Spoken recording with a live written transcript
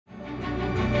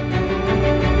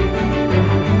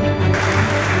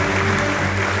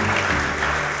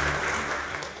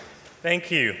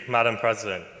Thank you, Madam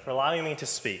President, for allowing me to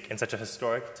speak in such a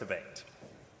historic debate.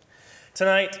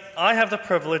 Tonight, I have the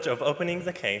privilege of opening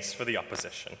the case for the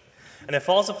opposition, and it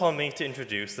falls upon me to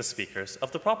introduce the speakers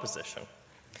of the proposition.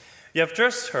 You have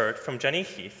just heard from Jenny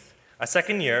Heath, a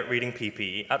second-year reading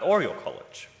PPE at Oriel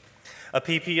College. A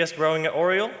PPE growing at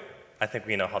Oriel? I think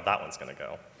we know how that one's going to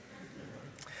go.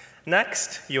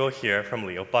 Next, you will hear from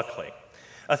Leo Buckley,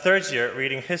 a third-year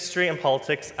reading history and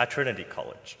politics at Trinity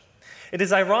College. It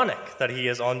is ironic that he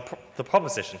is on the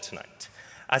proposition tonight,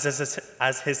 as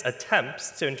his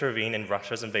attempts to intervene in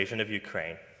Russia's invasion of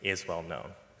Ukraine is well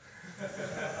known.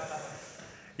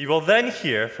 You will then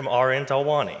hear from Aryan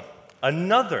Dalwani,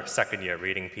 another second-year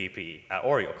reading PPE at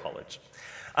Oriel College.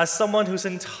 As someone whose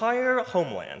entire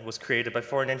homeland was created by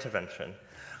foreign intervention,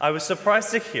 I was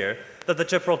surprised to hear that the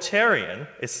Gibraltarian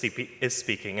is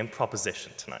speaking in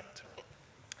proposition tonight.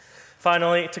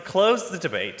 Finally, to close the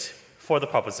debate for the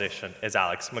proposition is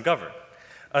Alex McGovern,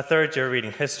 a third-year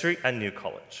reading history at New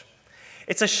College.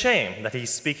 It's a shame that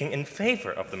he's speaking in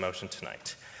favor of the motion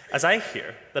tonight, as I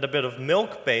hear that a bit of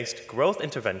milk-based growth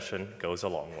intervention goes a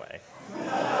long way.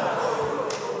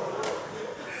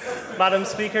 Madam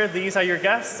Speaker, these are your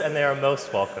guests, and they are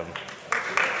most welcome.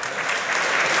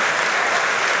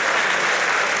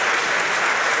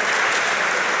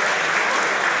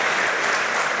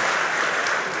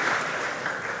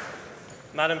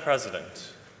 Madam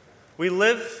President, we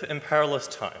live in perilous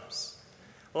times.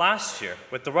 Last year,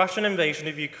 with the Russian invasion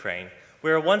of Ukraine, we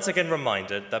are once again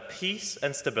reminded that peace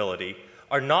and stability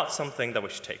are not something that we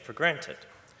should take for granted.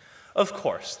 Of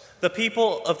course, the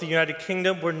people of the United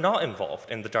Kingdom were not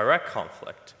involved in the direct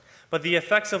conflict, but the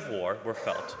effects of war were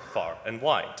felt far and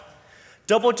wide.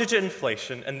 Double-digit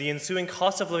inflation and the ensuing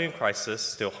cost of living crisis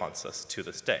still haunts us to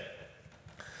this day.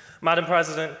 Madam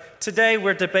President, today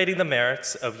we're debating the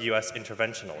merits of U.S.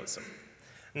 interventionism.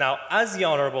 Now, as the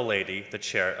Honorable Lady, the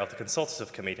chair of the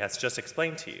Consultative Committee, has just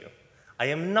explained to you, I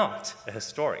am not a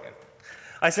historian.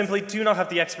 I simply do not have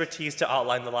the expertise to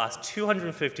outline the last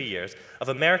 250 years of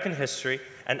American history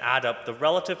and add up the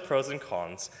relative pros and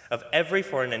cons of every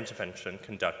foreign intervention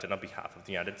conducted on behalf of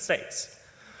the United States.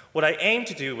 What I aim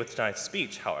to do with tonight's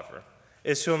speech, however,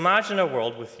 is to imagine a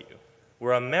world with you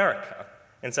where America,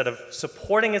 instead of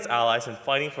supporting its allies and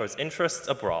fighting for its interests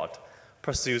abroad,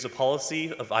 pursues a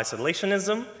policy of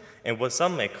isolationism and what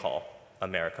some may call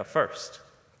America first.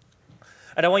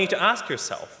 And I want you to ask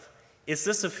yourself, is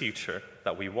this a future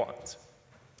that we want?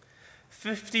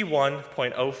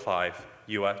 51.05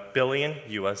 billion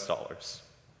US dollars.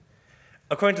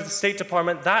 According to the State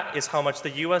Department, that is how much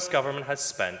the US government has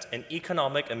spent in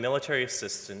economic and military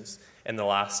assistance in the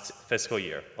last fiscal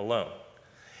year alone.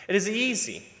 It is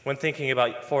easy, when thinking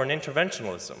about foreign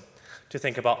interventionism, to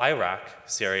think about Iraq,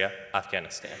 Syria,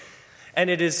 Afghanistan. And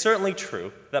it is certainly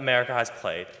true that America has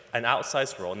played an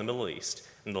outsized role in the Middle East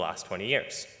in the last 20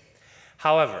 years.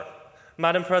 However,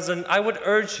 Madam President, I would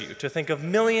urge you to think of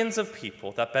millions of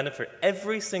people that benefit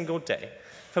every single day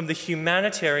from the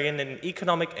humanitarian and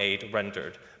economic aid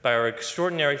rendered by our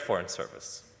extraordinary foreign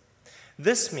service.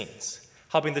 This means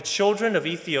helping the children of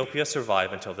Ethiopia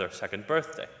survive until their second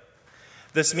birthday.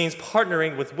 This means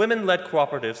partnering with women-led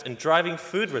cooperatives in driving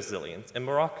food resilience in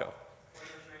Morocco.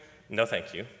 No,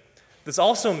 thank you. This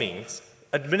also means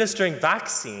administering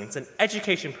vaccines and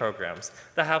education programs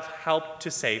that have helped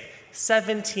to save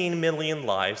 17 million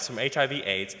lives from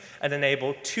HIV/AIDS and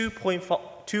enable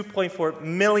 2.4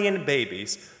 million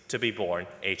babies to be born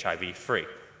HIV-free.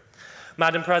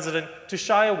 Madam President, to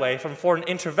shy away from foreign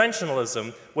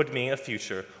interventionism would mean a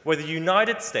future where the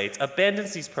United States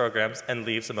abandons these programs and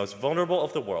leaves the most vulnerable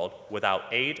of the world without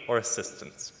aid or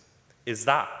assistance. Is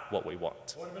that what we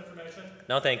want? Point of information.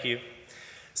 No, thank you.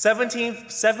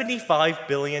 75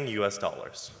 billion US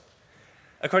dollars.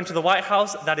 According to the White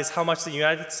House, that is how much the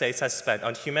United States has spent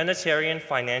on humanitarian,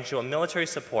 financial, and military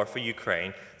support for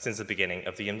Ukraine since the beginning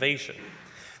of the invasion.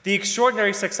 The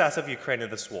extraordinary success of Ukraine in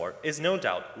this war is no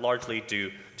doubt largely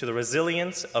due to the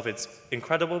resilience of its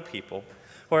incredible people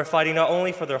who are fighting not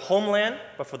only for their homeland,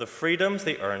 but for the freedoms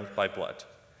they earned by blood.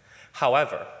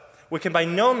 However, we can by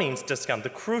no means discount the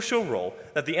crucial role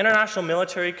that the international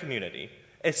military community,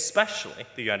 especially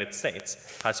the United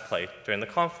States, has played during the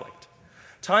conflict.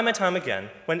 Time and time again,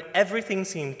 when everything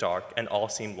seemed dark and all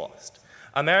seemed lost,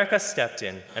 America stepped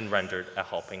in and rendered a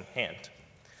helping hand.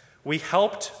 We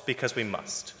helped because we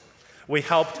must. We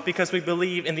helped because we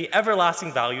believe in the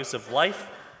everlasting values of life,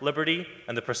 liberty,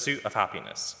 and the pursuit of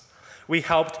happiness. We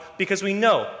helped because we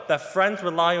know that friends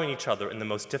rely on each other in the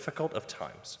most difficult of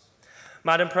times.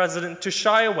 Madam President, to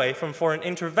shy away from foreign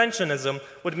interventionism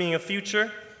would mean a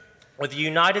future where the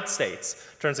United States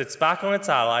turns its back on its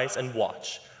allies and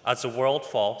watch as the world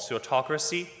falls to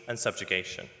autocracy and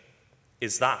subjugation.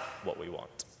 Is that what we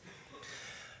want?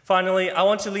 Finally, I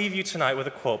want to leave you tonight with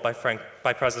a quote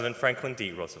by President Franklin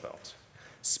D. Roosevelt.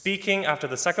 Speaking after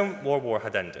the Second World War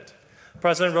had ended,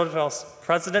 President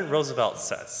Roosevelt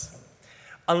says,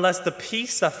 "Unless the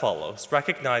peace that follows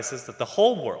recognizes that the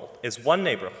whole world is one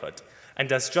neighborhood and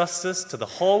does justice to the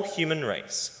whole human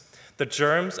race, the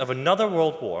germs of another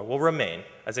world war will remain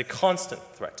as a constant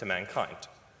threat to mankind."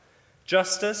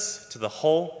 Justice to the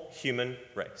whole human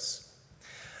race.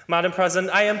 Madam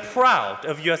President, I am proud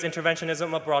of U.S.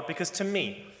 interventionism abroad because to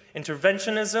me,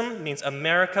 interventionism means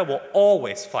America will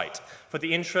always fight for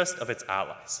the interest of its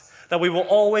allies, that we will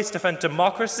always defend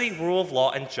democracy, rule of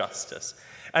law, and justice,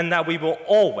 and that we will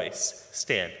always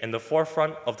stand in the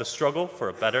forefront of the struggle for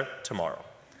a better tomorrow.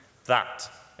 That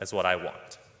is what I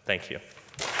want. Thank you.